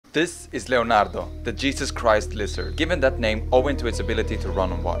This is Leonardo, the Jesus Christ lizard, given that name owing to its ability to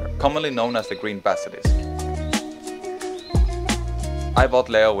run on water, commonly known as the green basilisk. I bought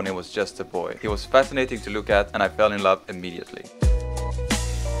Leo when he was just a boy. He was fascinating to look at and I fell in love immediately.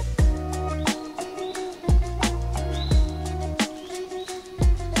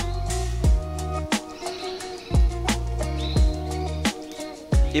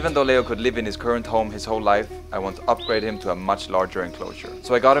 Even though Leo could live in his current home his whole life, I want to upgrade him to a much larger enclosure.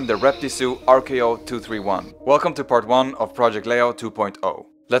 So I got him the Reptisu RKO 231. Welcome to part 1 of Project Leo 2.0.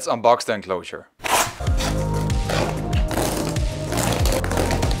 Let's unbox the enclosure.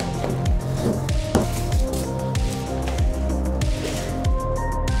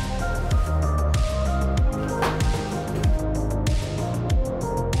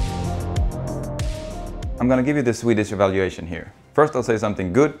 I'm gonna give you the Swedish evaluation here. First I'll say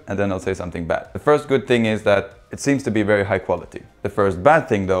something good and then I'll say something bad. The first good thing is that it seems to be very high quality. The first bad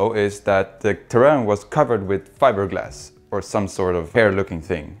thing though is that the terrain was covered with fiberglass or some sort of hair looking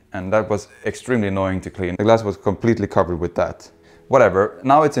thing, and that was extremely annoying to clean. The glass was completely covered with that. Whatever,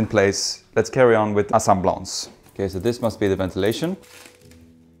 now it's in place. Let's carry on with assemblance. Okay, so this must be the ventilation.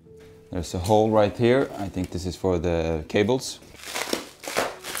 There's a hole right here. I think this is for the cables.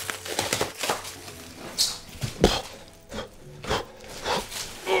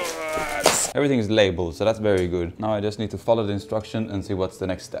 Everything is labeled, so that's very good. Now I just need to follow the instruction and see what's the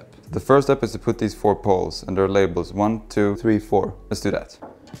next step. The first step is to put these 4 poles, and there are labels 1, 2, 3, 4. Let's do that.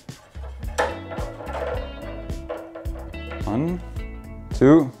 1,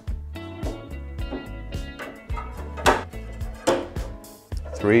 2,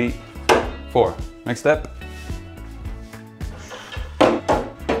 3, 4. Next step.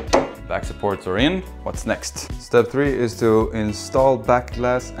 Back supports are in. What's next? Step 3 is to install back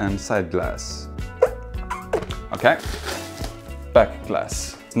glass and side glass. Okay, back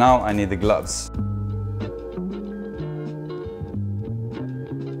glass. Now I need the gloves.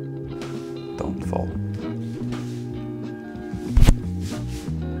 Don't fall.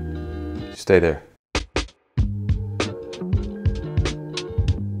 Stay there.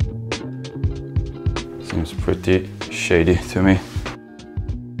 Seems pretty shady to me.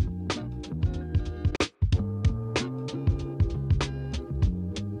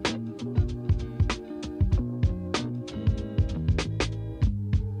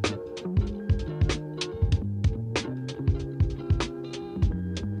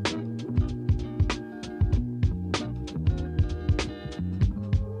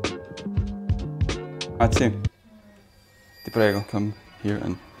 Ragazzi, ti prego, come here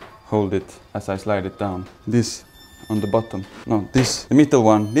and hold it as I slide it down. This on the bottom. No, this, the middle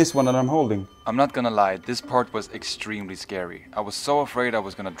one, this one that I'm holding. I'm not gonna lie, this part was extremely scary. I was so afraid I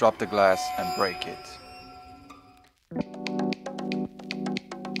was gonna drop the glass and break it.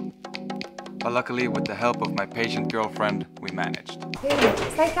 But luckily, with the help of my patient girlfriend, we managed.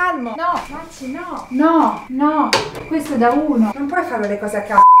 Stai calmo! No, Maci, no! No, no! Questo è da 1. Non puoi fare le cose a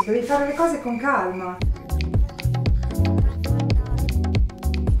cazzo, devi fare le cose con calma.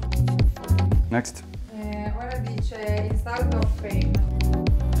 Next. Ora dice install of frame.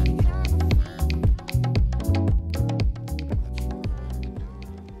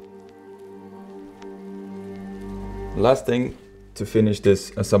 Last thing, to finish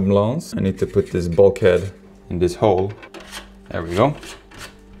this assemblance, I need to put this bulkhead in this hole. There we go.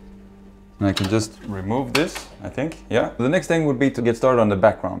 And I can just remove this, I think. Yeah. The next thing would be to get started on the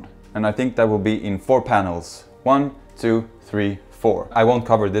background. And I think that will be in 4 panels. 1, 2, 3, 4. I won't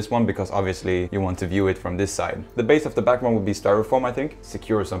cover this one because obviously you want to view it from this side. The base of the background will be styrofoam, I think.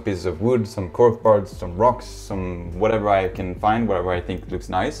 Secure some pieces of wood, some cork boards, some rocks, some whatever I can find, whatever I think looks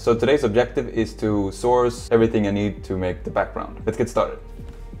nice. So today's objective is to source everything I need to make the background. Let's get started.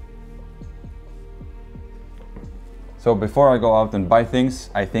 So before I go out and buy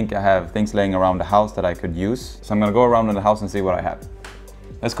things, I think I have things laying around the house that I could use. So I'm gonna go around in the house and see what I have.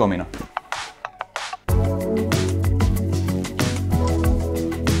 Let's go, Mina.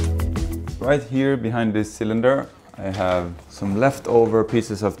 Right here behind this cylinder, I have some leftover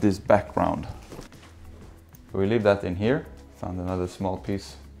pieces of this background. So we leave that in here. Found another small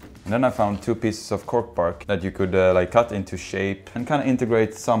piece. And then I found 2 pieces of cork bark that you could like cut into shape and kind of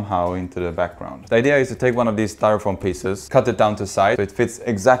integrate somehow into the background. The idea is to take one of these styrofoam pieces, cut it down to size so it fits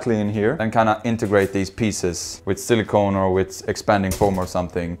exactly in here, and kind of integrate these pieces with silicone or with expanding foam or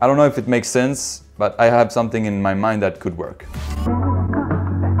something. I don't know if it makes sense, but I have something in my mind that could work.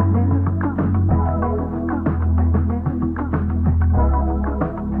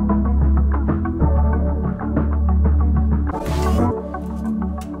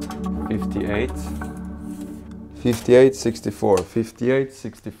 58, 64, 58,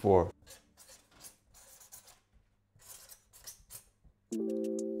 64.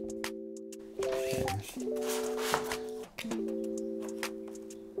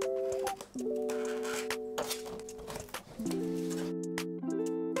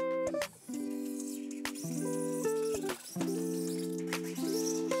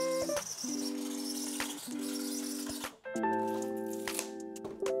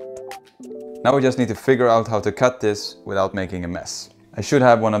 Now we just need to figure out how to cut this without making a mess. I should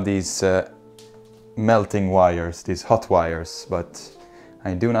have one of these melting wires, these hot wires, but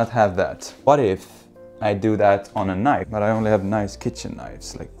I do not have that. What if I do that on a knife? But I only have nice kitchen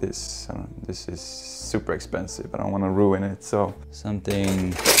knives like this. This is super expensive. I don't want to ruin it, so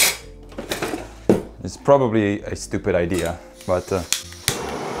something... It's probably a stupid idea, but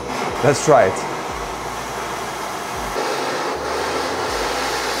let's try it.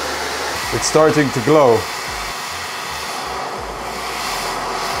 It's starting to glow.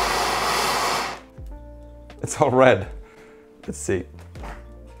 It's all red. Let's see.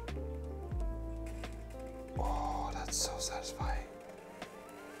 Oh, that's so satisfying.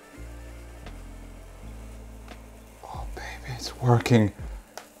 Oh, baby, it's working.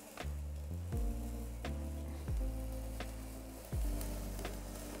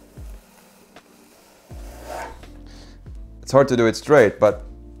 It's hard to do it straight, but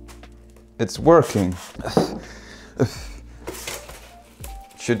it's working.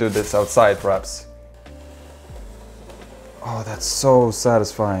 Should do this outside, perhaps. Oh, that's so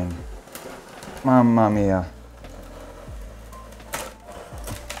satisfying. Mamma mia.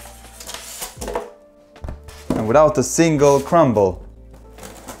 And without a single crumble.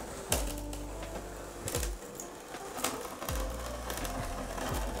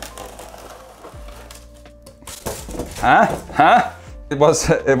 Huh? It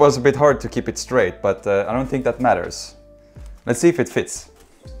was a bit hard to keep it straight, but I don't think that matters. Let's see if it fits.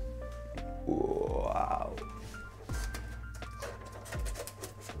 Wow.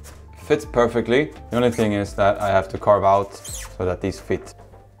 Fits perfectly. The only thing is that I have to carve out so that these fit.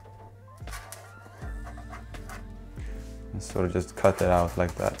 And sort of just cut it out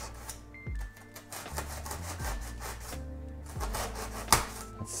like that.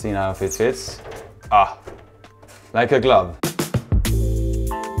 Let's see now if it fits. Ah, like a glove.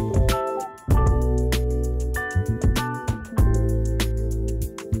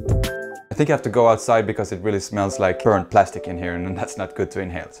 I think I have to go outside because it really smells like burnt plastic in here, and that's not good to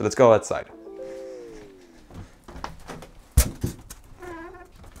inhale. So let's go outside.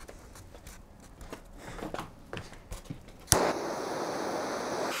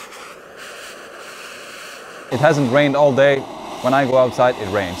 It hasn't rained all day. When I go outside,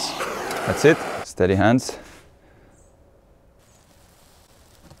 it rains. That's it. Steady hands.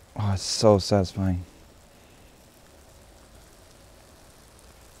 Oh, it's so satisfying.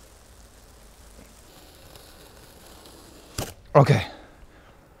 Okay,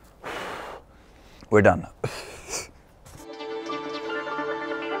 we're done.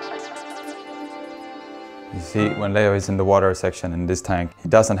 You see, when Leo is in the water section in this tank, he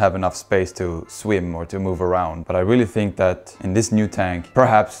doesn't have enough space to swim or to move around. But I really think that in this new tank,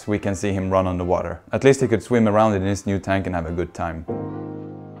 perhaps we can see him run on the water. At least he could swim around in this new tank and have a good time.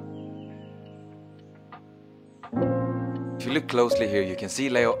 If you look closely here, you can see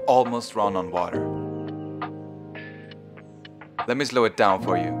Leo almost run on water. Let me slow it down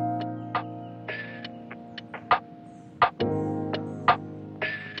for you.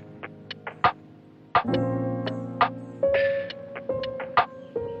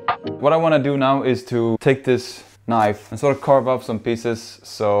 What I want to do now is to take this knife and sort of carve up some pieces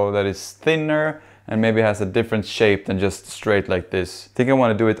so that it's thinner and maybe has a different shape than just straight like this. I think I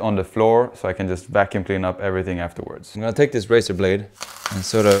want to do it on the floor so I can just vacuum clean up everything afterwards. I'm going to take this razor blade and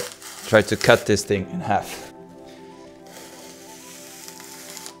sort of try to cut this thing in half.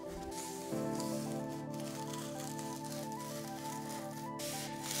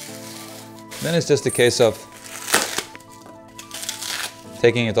 Then it's just a case of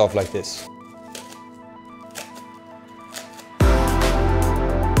taking it off like this.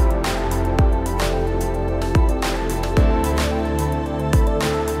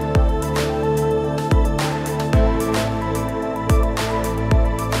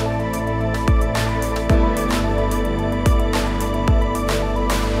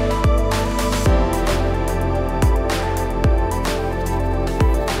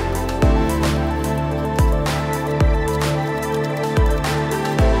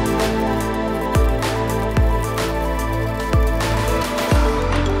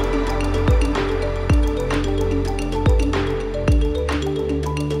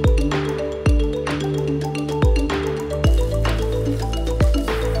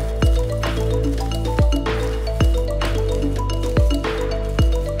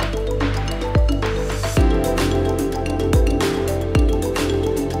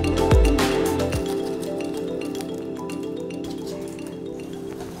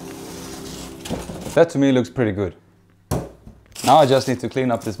 That to me looks pretty good. Now I just need to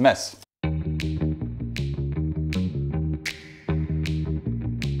clean up this mess.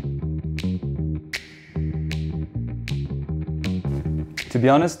 To be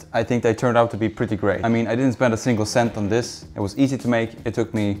honest, I think they turned out to be pretty great. I mean, I didn't spend a single cent on this. It was easy to make. It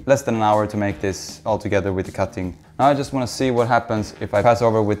took me less than an hour to make this all together with the cutting. Now I just want to see what happens if I pass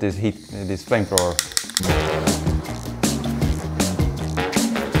over with this flamethrower.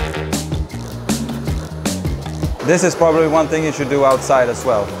 This is probably one thing you should do outside as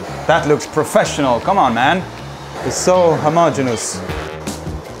well. That looks professional. Come on, man. It's so homogeneous.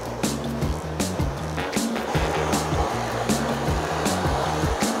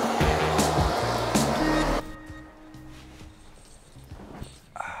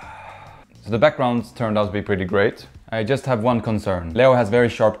 So the backgrounds turned out to be pretty great. I just have one concern. Leo has very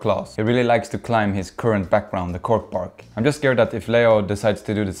sharp claws. He really likes to climb his current background, the cork bark. I'm just scared that if Leo decides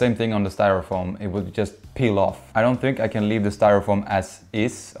to do the same thing on the styrofoam, it would just peel off. I don't think I can leave the styrofoam as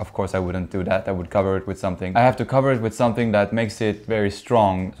is. Of course I wouldn't do that. I would cover it with something. I have to cover it with something that makes it very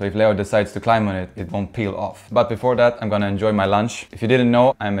strong. So if Leo decides to climb on it, it won't peel off. But before that, I'm gonna enjoy my lunch. If you didn't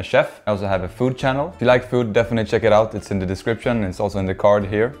know, I'm a chef. I also have a food channel. If you like food, definitely check it out. It's in the description. It's also in the card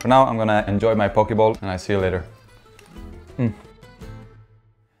here. For now, I'm gonna enjoy my Pokeball and I see you later.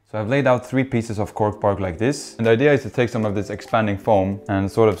 So I've laid out 3 pieces of cork bark like this, and the idea is to take some of this expanding foam and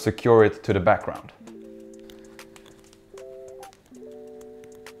sort of secure it to the background.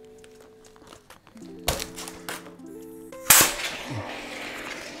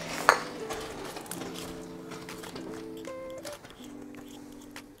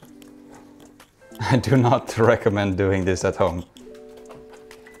 I do not recommend doing this at home.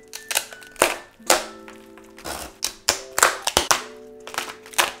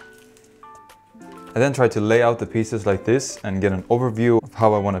 I then try to lay out the pieces like this and get an overview of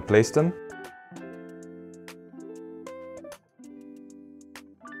how I want to place them.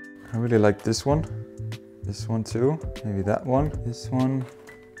 I really like this one too, maybe that one, this one,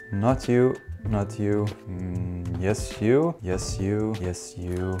 not you, not you, yes you, yes you, yes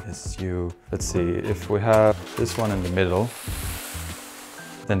you, yes you. Let's see, if we have this one in the middle,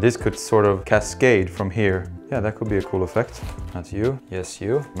 then this could sort of cascade from here. Yeah, that could be a cool effect. Not you, yes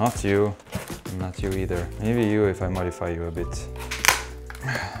you, not you, not you either. Maybe you if I modify you a bit.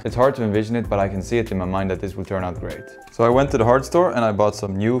 It's hard to envision it, but I can see it in my mind that this will turn out great. So I went to the hard store and I bought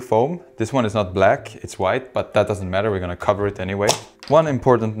some new foam. This one is not black, it's white, but that doesn't matter, we're gonna cover it anyway. One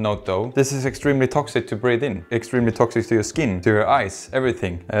important note though, this is extremely toxic to breathe in. Extremely toxic to your skin, to your eyes,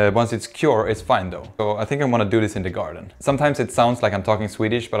 everything. Once it's cured, it's fine though. So I think I want to do this in the garden. Sometimes it sounds like I'm talking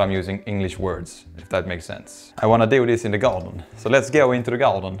Swedish, but I'm using English words, if that makes sense. I want to do this in the garden. So let's go into the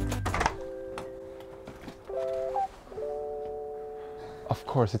garden. Of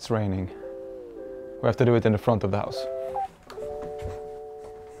course it's raining. We have to do it in the front of the house.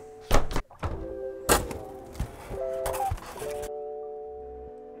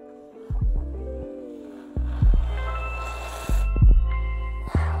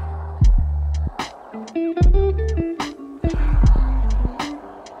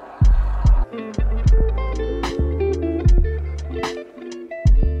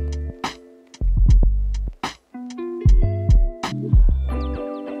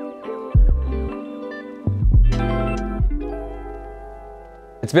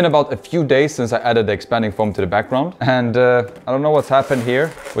 It's been about a few days since I added the expanding foam to the background, and I don't know what's happened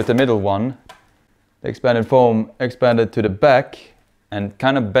here with the middle one. The expanded foam expanded to the back and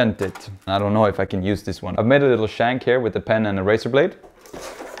kind of bent it. I don't know if I can use this one. I've made a little shank here with a pen and a razor blade.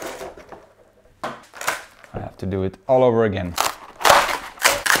 I have to do it all over again.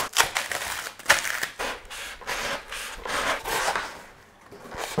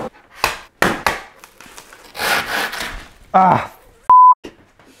 Ah!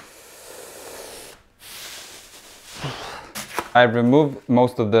 I've removed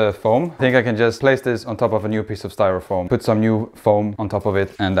most of the foam. I think I can just place this on top of a new piece of styrofoam, put some new foam on top of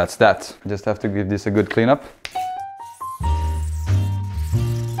it, and that's that. Just have to give this a good cleanup.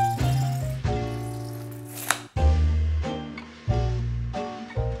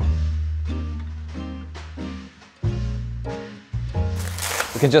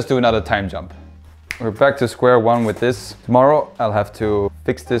 We can just do another time jump. We're back to square one with this. Tomorrow I'll have to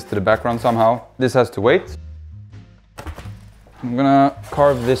fix this to the background somehow. This has to wait. I'm gonna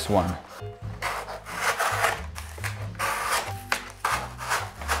carve this one.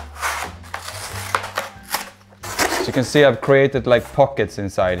 As you can see, I've created like pockets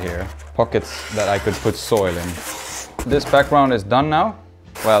inside here. Pockets that I could put soil in. This background is done now.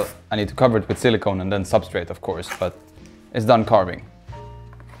 Well, I need to cover it with silicone and then substrate, of course, but it's done carving.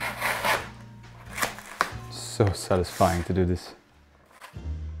 so satisfying to do this.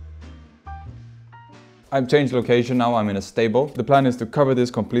 I've changed location now, I'm in a stable. The plan is to cover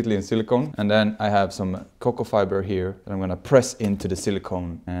this completely in silicone, and then I have some cocoa fiber here that I'm gonna press into the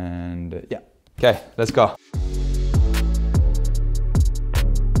silicone, and yeah. Okay, let's go.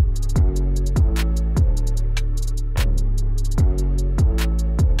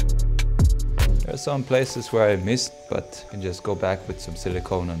 There are some places where I missed, but you can just go back with some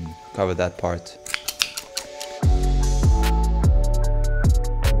silicone and cover that part.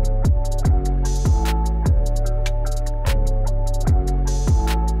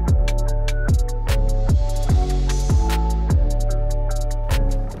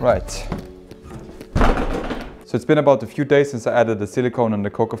 Right. So it's been about a few days since I added the silicone and the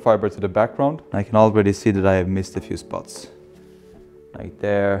cocoa fiber to the background. I can already see that I have missed a few spots. Like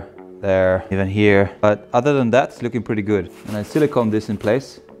there, there, even here. But other than that, it's looking pretty good. And I siliconed this in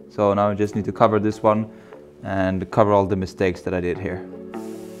place. So now I just need to cover this one and cover all the mistakes that I did here.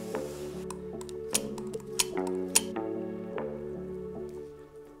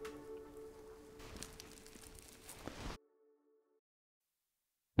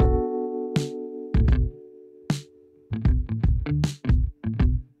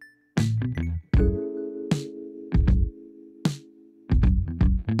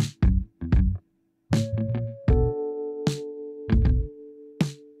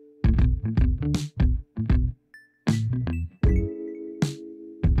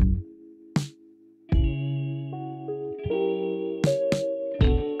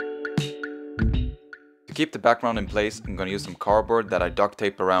 To keep the background in place, I'm going to use some cardboard that I duct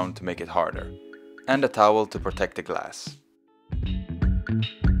tape around to make it harder, and a towel to protect the glass.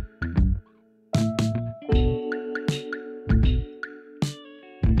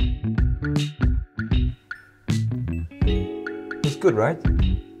 It's good, right?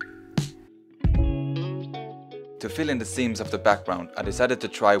 To fill in the seams of the background, I decided to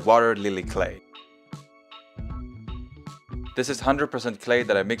try water lily clay. This is 100% clay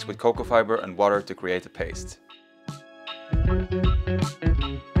that I mixed with cocoa fiber and water to create a paste.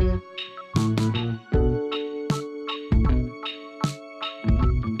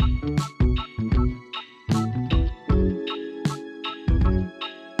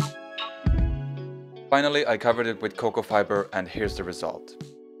 Finally, I covered it with cocoa fiber, and here's the result.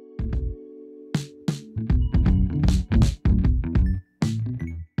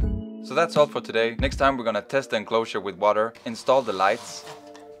 So that's all for today. Next time we're gonna test the enclosure with water, install the lights.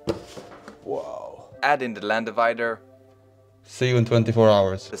 Wow. Add in the land divider. See you in 24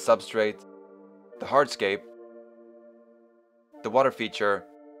 hours. The substrate. The hardscape. The water feature.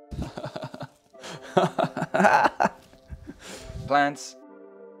 Plants.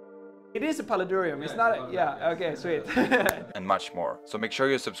 It is a Paludarium, it's not a, yeah, okay, sweet. And much more. So make sure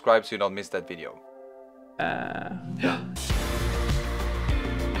you subscribe so you don't miss that video.